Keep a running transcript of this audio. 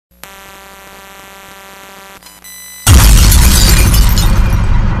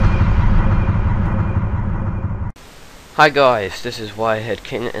Hi guys, this is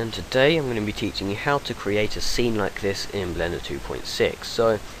Wireheadking, and today I'm going to be teaching you how to create a scene like this in Blender 2.6.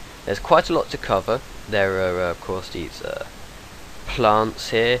 So there's quite a lot to cover. There are of course these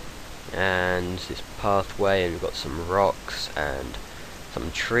plants here and this pathway, and we've got some rocks and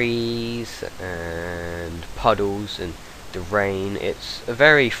some trees and puddles and the rain. It's a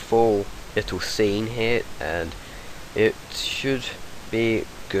very full little scene here and it should be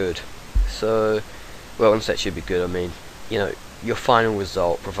good. So, well, when I say it should be good, I mean, you know, your final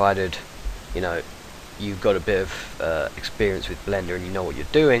result, provided, you know, you've got a bit of experience with Blender and you know what you're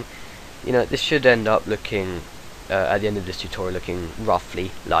doing, you know, this should end up looking, at the end of this tutorial, looking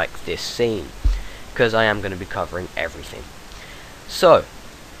roughly like this scene, because I am going to be covering everything. So,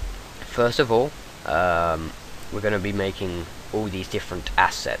 first of all, we're going to be making all these different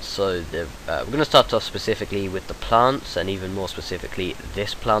assets. So we're going to start off specifically with the plants, and even more specifically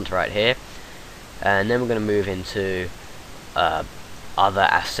this plant right here, and then we're going to move into other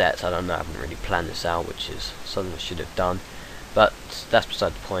assets. I don't know, I haven't really planned this out, which is something I should have done, but that's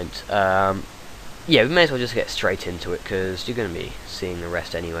beside the point. Yeah, we may as well just get straight into it, because you're going to be seeing the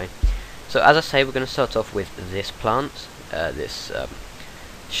rest anyway. So as I say, we're going to start off with this plant, this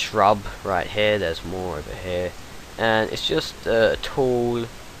shrub right here. There's more over here, and it's just a tall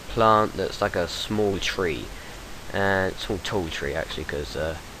plant that's like a small tree, and small tall tree actually, because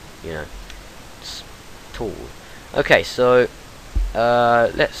you know, it's tall. Okay, so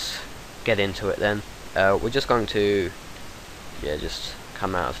let's get into it then. We're just going to just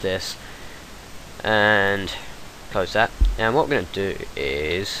come out of this and close that, and what we're going to do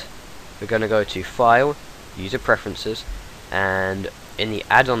is we're going to go to File, User Preferences, and in the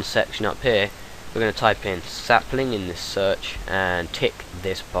add-on section up here we're going to type in Sapling in this search and tick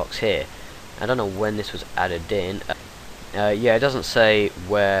this box here. I don't know when this was added in. Yeah, it doesn't say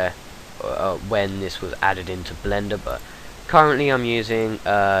where when this was added into Blender, but currently I'm using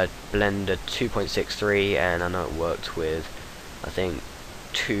Blender 2.63, and I know it worked with, I think,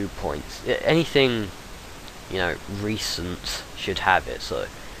 anything, you know, recent should have it. So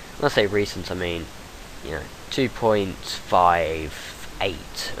when I say recent, I mean, you know,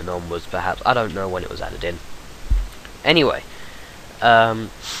 2.58 and onwards perhaps. I don't know when it was added in. Anyway,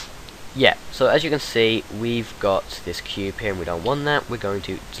 yeah, so as you can see, we've got this cube here and we don't want that. We're going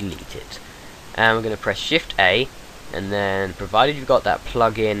to delete it, and we're going to press Shift A, and then provided you've got that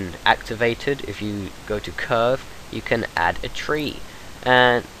plugin activated, if you go to Curve, you can add a tree,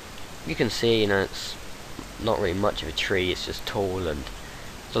 and you can see, you know, it's not really much of a tree, it's just tall and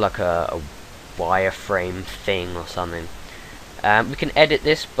it's like a wireframe thing or something. We can edit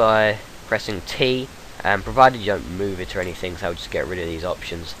this by pressing T, and provided you don't move it or anything, so I'll just get rid of these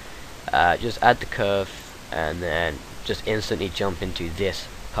options. Just add the curve and then just instantly jump into this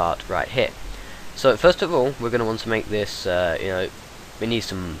part right here. So first of all, we're going to want to make this, you know, we need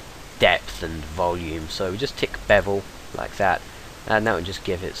some depth and volume, so we just tick bevel like that, and that would just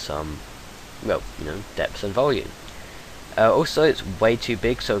give it some, well, you know, depth and volume. Also, it's way too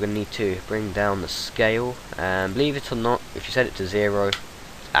big, so we're going to need to bring down the scale, and believe it or not, if you set it to 0, it's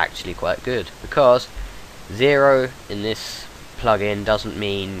actually quite good, because 0 in this plugin doesn't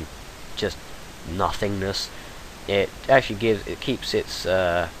mean just nothingness. It actually gives, it keeps its,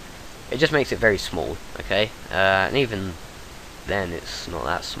 it just makes it very small, okay, and even then it's not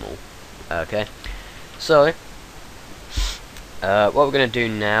that small, okay. So what we're going to do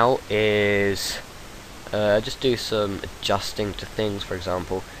now is just do some adjusting to things. For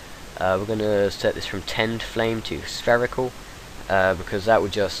example, we're going to set this from tend flame to spherical, because that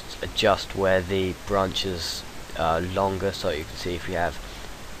would just adjust where the branches are longer. So you can see if we have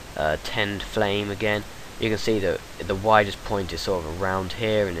tend flame again, you can see that the widest point is sort of around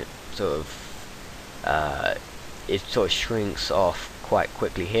here, and it sort of shrinks off quite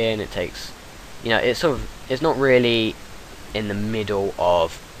quickly here, and it takes, you know, it's not really in the middle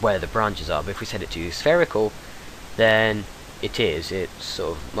of where the branches are, but if we set it to spherical, then it's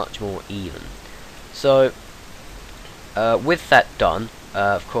sort of much more even. So with that done,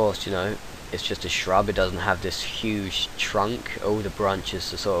 of course, you know, it's just a shrub, it doesn't have this huge trunk. All the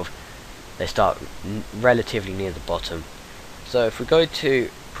branches are sort of, they start relatively near the bottom. So if we go to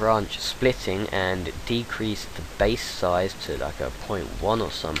branch splitting and decrease the base size to like a 0.1 or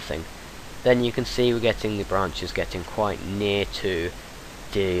something, then you can see we're getting the branches getting quite near to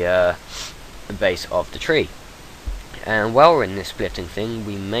the base of the tree. And while we're in this splitting thing,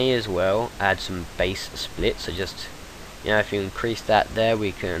 we may as well add some base split. So just, you know, if you increase that there,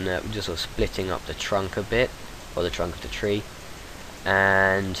 we can just sort of splitting up the trunk a bit, or the trunk of the tree,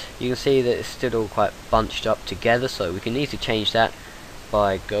 and you can see that it's still all quite bunched up together. So we can easily change that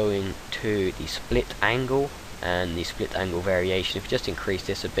by going to the split angle and the split angle variation. If you just increase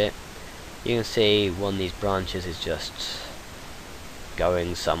this a bit, you can see one of these branches is just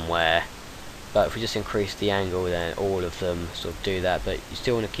going somewhere. But if we just increase the angle, then all of them sort of do that. But you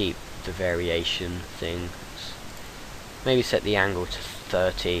still want to keep the variation thing. Maybe set the angle to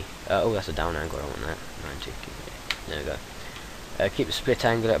 30. Oh, that's a down angle. I don't want that. 90. There we go. Keep the split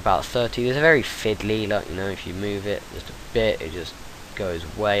angle at about 30. It's very fiddly, like, you know, if you move it just a bit, it just goes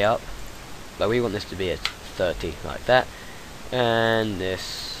way up. But we want this to be at 30, like that. And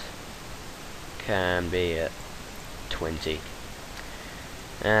this can be at 20.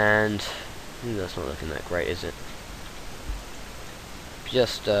 And that's not looking that great, is it?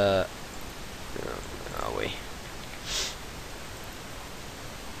 Just, where are we?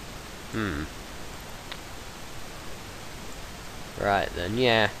 Right then,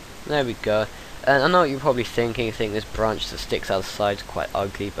 yeah, there we go. And I know what you're probably thinking, you think this branch that sticks out the side is quite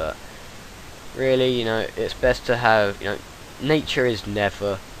ugly, but really, you know, it's best to have, you know, nature is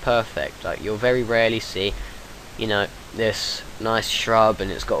never perfect. Like, you'll very rarely see, you know, this nice shrub and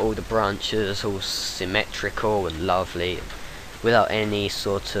it's got all the branches all symmetrical and lovely, without any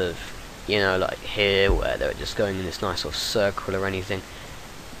sort of, you know, like here where they're just going in this nice sort of circle or anything.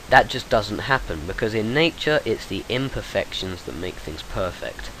 That just doesn't happen, because in nature it's the imperfections that make things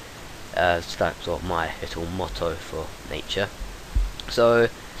perfect. So that's sort of my little motto for nature. So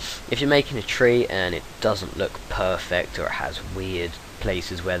if you're making a tree and it doesn't look perfect, or it has weird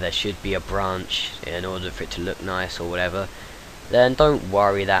places where there should be a branch in order for it to look nice or whatever, then don't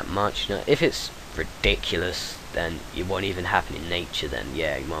worry that much. You know, if it's ridiculous, then it won't even happen in nature, then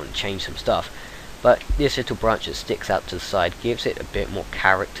yeah, you might change some stuff. But this little branch that sticks out to the side gives it a bit more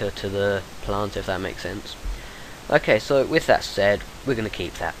character to the plant, if that makes sense. Okay, so with that said, we're going to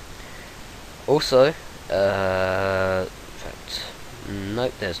keep that. Also, in fact,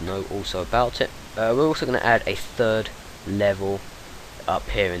 nope, there's no also about it. We're also going to add a third level up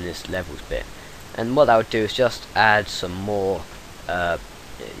here in this levels bit. And what that would do is just add some more, you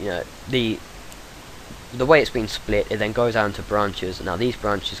know, the way it's been split, it then goes out into branches. Now these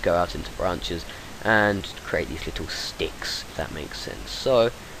branches go out into branches and create these little sticks, if that makes sense. So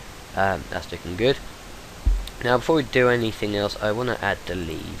that's looking good. Now before we do anything else, I want to add the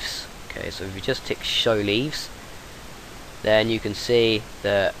leaves. Okay, so if you just tick show leaves, then you can see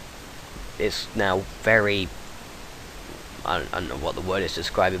that it's now very, I don't know what the word is to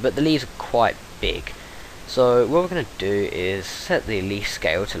describe it, but the leaves are quite big. So what we're going to do is set the leaf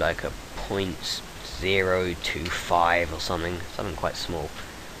scale to like a 0.025 or something quite small.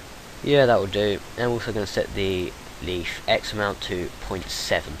 Yeah, that will do. And we're also going to set the leaf X amount to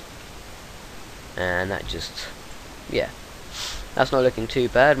 0.7. And that just, yeah, that's not looking too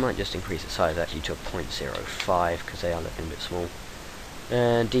bad. Might just increase the size actually to a 0.05 because they are looking a bit small.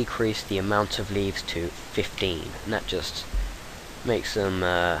 And decrease the amount of leaves to 15. And that just makes them,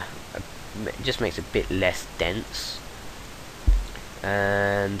 just makes it a bit less dense.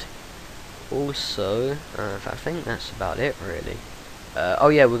 And also, I think that's about it really. Oh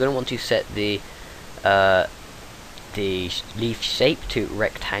yeah, we're going to want to set the leaf shape to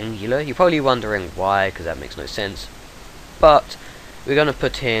rectangular. You're probably wondering why, because that makes no sense. But we're going to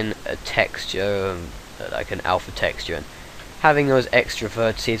put in a texture, like an alpha texture, and having those extra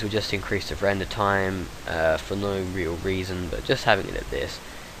vertices will just increase the render time for no real reason, but just having it at this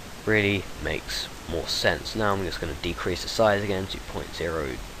really makes more sense. Now I'm just going to decrease the size again to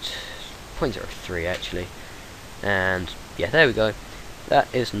 0.03 actually, and yeah, there we go.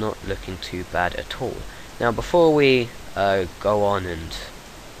 That is not looking too bad at all. Now before we go on and,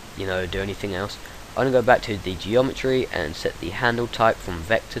 you know, do anything else, I'm going to go back to the geometry and set the handle type from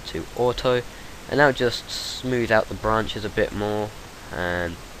vector to auto, and now just smooth out the branches a bit more,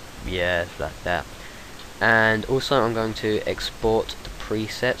 and yeah, like that. And also I'm going to export the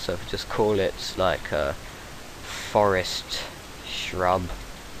preset, so if I just call it like a forest shrub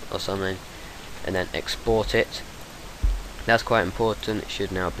or something, and then export it. That's quite important. It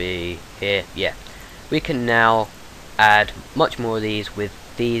should now be here. Yeah, we can now add much more of these with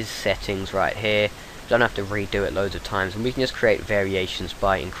these settings right here. Don't have to redo it loads of times, and we can just create variations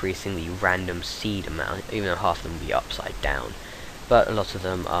by increasing the random seed amount, even though half of them will be upside down, but a lot of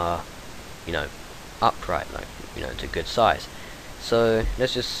them are, you know, upright, like, you know, it's a good size. So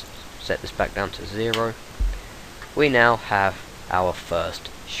let's just set this back down to 0. We now have our first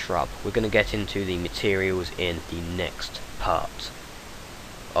shrub. We're going to get into the materials in the next part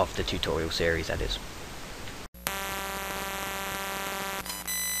of the tutorial series, that is.